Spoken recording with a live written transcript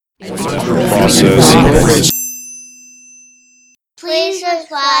process. Please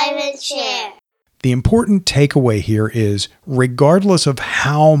subscribe and share. The important takeaway here is, regardless of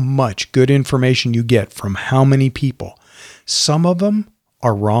how much good information you get from how many people, some of them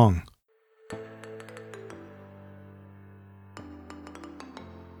are wrong.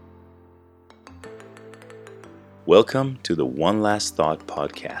 Welcome to the One Last Thought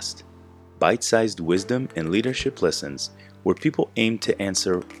podcast, bite-sized wisdom and leadership lessons where people aim to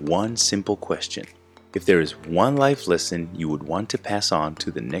answer one simple question. If there is one life lesson you would want to pass on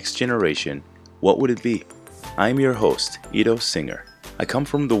to the next generation, what would it be? I'm your host, Ido Singer. I come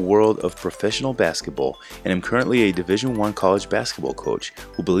from the world of professional basketball and am currently a Division I college basketball coach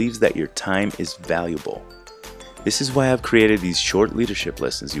who believes that your time is valuable. This is why I've created these short leadership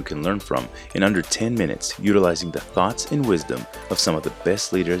lessons you can learn from in under 10 minutes, utilizing the thoughts and wisdom of some of the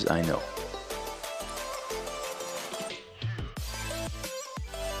best leaders I know.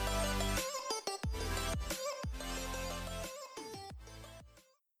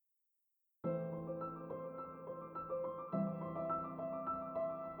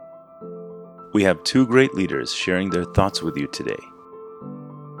 We have two great leaders sharing their thoughts with you today.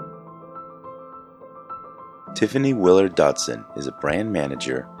 Tiffany Willard Dodson is a brand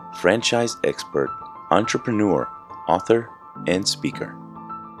manager, franchise expert, entrepreneur, author, and speaker.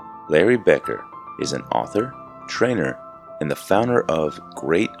 Larry Becker is an author, trainer, and the founder of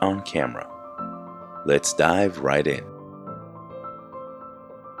Great on Camera. Let's dive right in.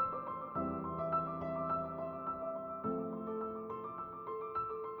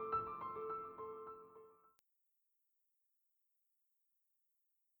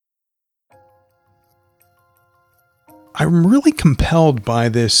 I'm really compelled by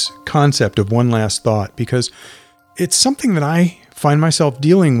this concept of one last thought because it's something that I find myself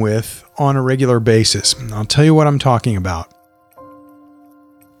dealing with on a regular basis. I'll tell you what I'm talking about.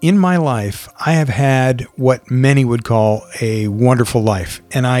 In my life, I have had what many would call a wonderful life,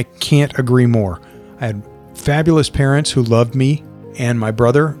 and I can't agree more. I had fabulous parents who loved me and my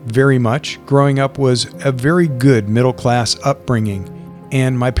brother very much. Growing up was a very good middle-class upbringing,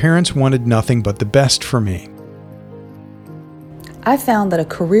 and my parents wanted nothing but the best for me. I found that a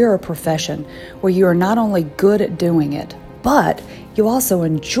career or profession where you are not only good at doing it, but you also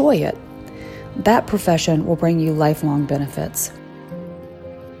enjoy it, that profession will bring you lifelong benefits.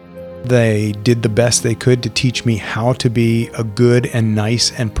 They did the best they could to teach me how to be a good and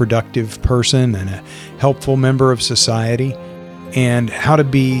nice and productive person and a helpful member of society, and how to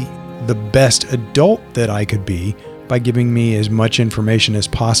be the best adult that I could be by giving me as much information as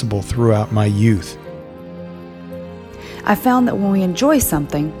possible throughout my youth. I found that when we enjoy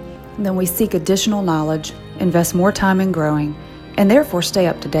something, then we seek additional knowledge, invest more time in growing, and therefore stay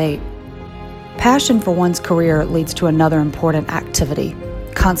up to date. Passion for one's career leads to another important activity,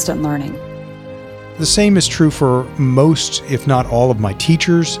 constant learning. The same is true for most, if not all, of my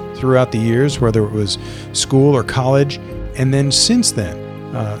teachers throughout the years, whether it was school or college. And then since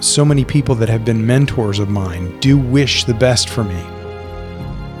then, so many people that have been mentors of mine do wish the best for me.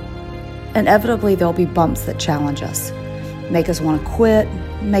 Inevitably, there'll be bumps that challenge us, make us want to quit,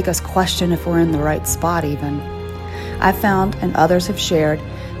 make us question if we're in the right spot even. I found, and others have shared,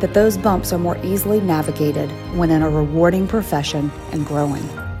 that those bumps are more easily navigated when in a rewarding profession and growing.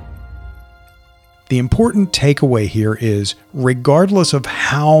 The important takeaway here is, regardless of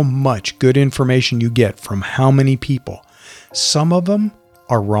how much good information you get from how many people, some of them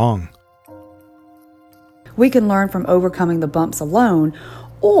are wrong. We can learn from overcoming the bumps alone,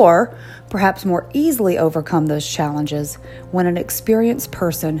 or perhaps more easily overcome those challenges when an experienced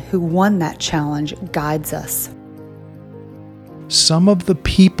person who won that challenge guides us. Some of the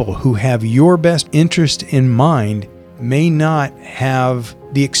people who have your best interest in mind may not have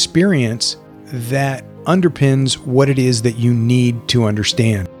the experience that underpins what it is that you need to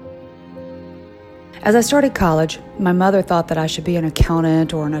understand. As I started college, my mother thought that I should be an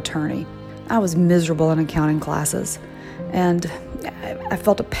accountant or an attorney. I was miserable in accounting classes, and I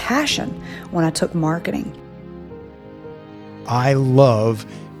felt a passion when I took marketing. I love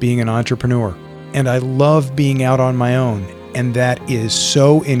being an entrepreneur, and I love being out on my own, and that is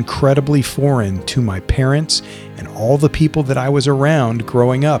so incredibly foreign to my parents and all the people that I was around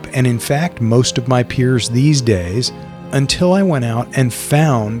growing up, and in fact, most of my peers these days, until I went out and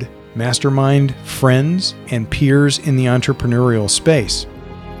found mastermind friends and peers in the entrepreneurial space.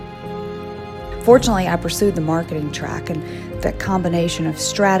 Fortunately, I pursued the marketing track, and that combination of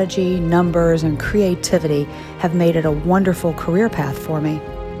strategy, numbers, and creativity have made it a wonderful career path for me.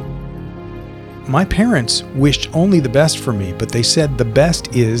 My parents wished only the best for me, but they said the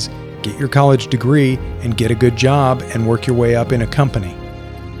best is get your college degree and get a good job and work your way up in a company.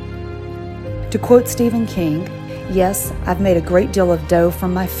 To quote Stephen King, yes, I've made a great deal of dough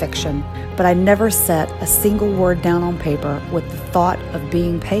from my fiction, but I never set a single word down on paper with the thought of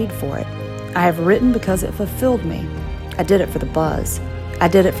being paid for it. I have written because it fulfilled me. I did it for the buzz. I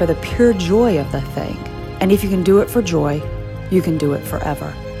did it for the pure joy of the thing. And if you can do it for joy, you can do it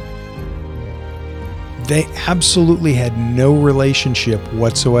forever. They absolutely had no relationship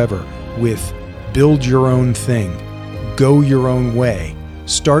whatsoever with build your own thing, go your own way,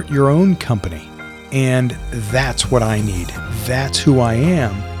 start your own company. And that's what I need. That's who I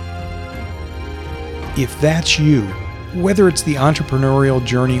am. If that's you, whether it's the entrepreneurial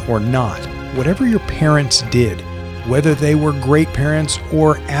journey or not, whatever your parents did, whether they were great parents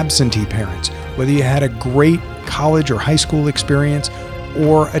or absentee parents, whether you had a great college or high school experience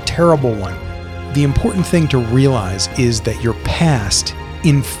or a terrible one, the important thing to realize is that your past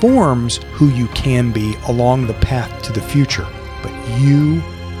informs who you can be along the path to the future, but you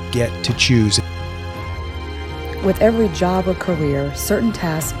get to choose. With every job or career, certain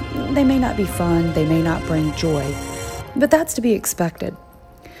tasks, they may not be fun, they may not bring joy, but that's to be expected.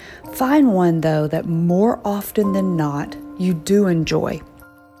 Find one, though, that more often than not, you do enjoy.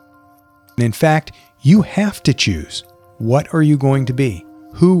 In fact, you have to choose. What are you going to be?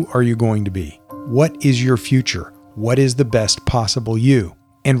 Who are you going to be? What is your future? What is the best possible you?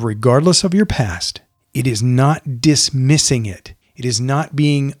 And regardless of your past, it is not dismissing it. It is not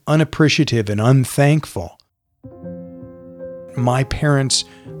being unappreciative and unthankful. My parents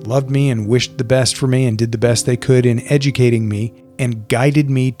loved me and wished the best for me and did the best they could in educating me and guided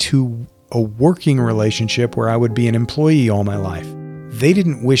me to a working relationship where I would be an employee all my life. They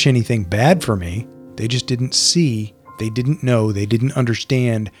didn't wish anything bad for me. They just didn't see, they didn't know, they didn't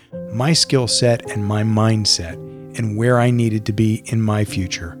understand my skill set and my mindset and where I needed to be in my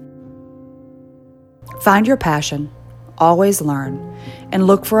future. Find your passion, always learn, and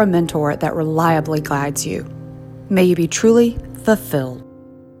look for a mentor that reliably guides you. May you be truly fulfilled.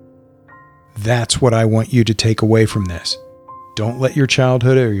 That's what I want you to take away from this. Don't let your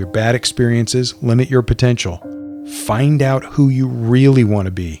childhood or your bad experiences limit your potential. Find out who you really want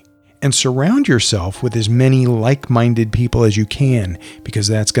to be and surround yourself with as many like-minded people as you can, because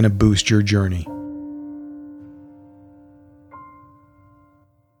that's going to boost your journey.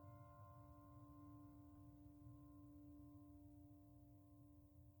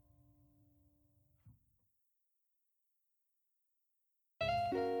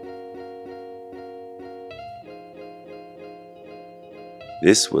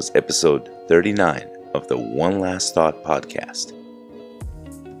 This was episode 39 of the One Last Thought podcast.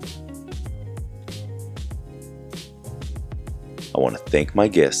 I want to thank my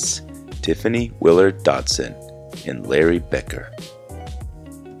guests, Tiffany Willard Dodson and Larry Becker.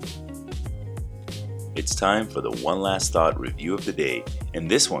 It's time for the One Last Thought review of the day, and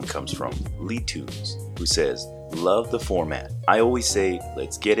this one comes from Lee Tunes, who says, "Love the format. I always say,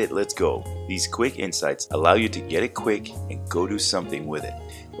 let's get it, let's go. These quick insights allow you to get it quick and go do something with it."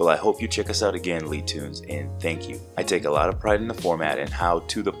 Well, I hope you check us out again, Lee Tunes, and thank you. I take a lot of pride in the format and how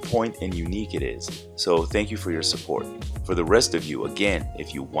to the point and unique it is. So thank you for your support. For the rest of you, again,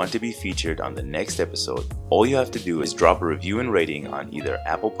 if you want to be featured on the next episode, all you have to do is drop a review and rating on either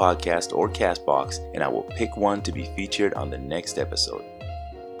Apple Podcast or Castbox, and I will pick one to be featured on the next episode.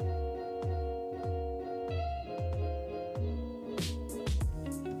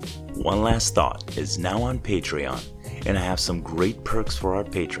 One Last Thought is now on Patreon, and I have some great perks for our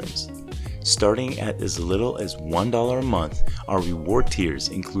patrons. Starting at as little as $1 a month, our reward tiers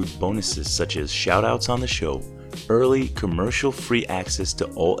include bonuses such as shoutouts on the show, early commercial-free access to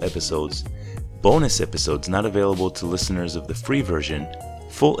all episodes, bonus episodes not available to listeners of the free version,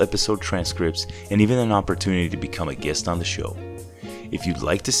 full episode transcripts, and even an opportunity to become a guest on the show. If you'd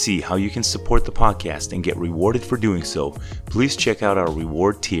like to see how you can support the podcast and get rewarded for doing so, please check out our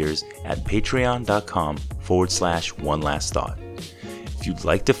reward tiers at patreon.com/onelastthought. If you'd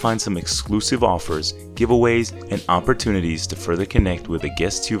like to find some exclusive offers, giveaways, and opportunities to further connect with the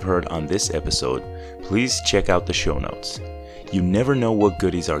guests you've heard on this episode, please check out the show notes. You never know what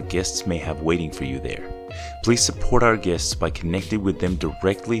goodies our guests may have waiting for you there. Please support our guests by connecting with them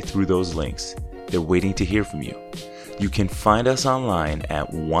directly through those links. They're waiting to hear from you. You can find us online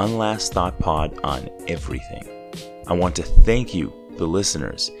at One Last Thought Pod on everything. I want to thank you, the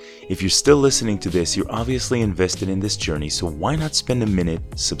listeners. If you're still listening to this, you're obviously invested in this journey, so why not spend a minute,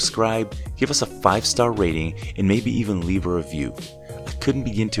 subscribe, give us a 5-star rating, and maybe even leave a review. I couldn't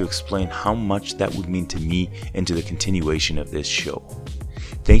begin to explain how much that would mean to me and to the continuation of this show.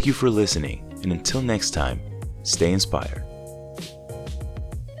 Thank you for listening, and until next time, stay inspired.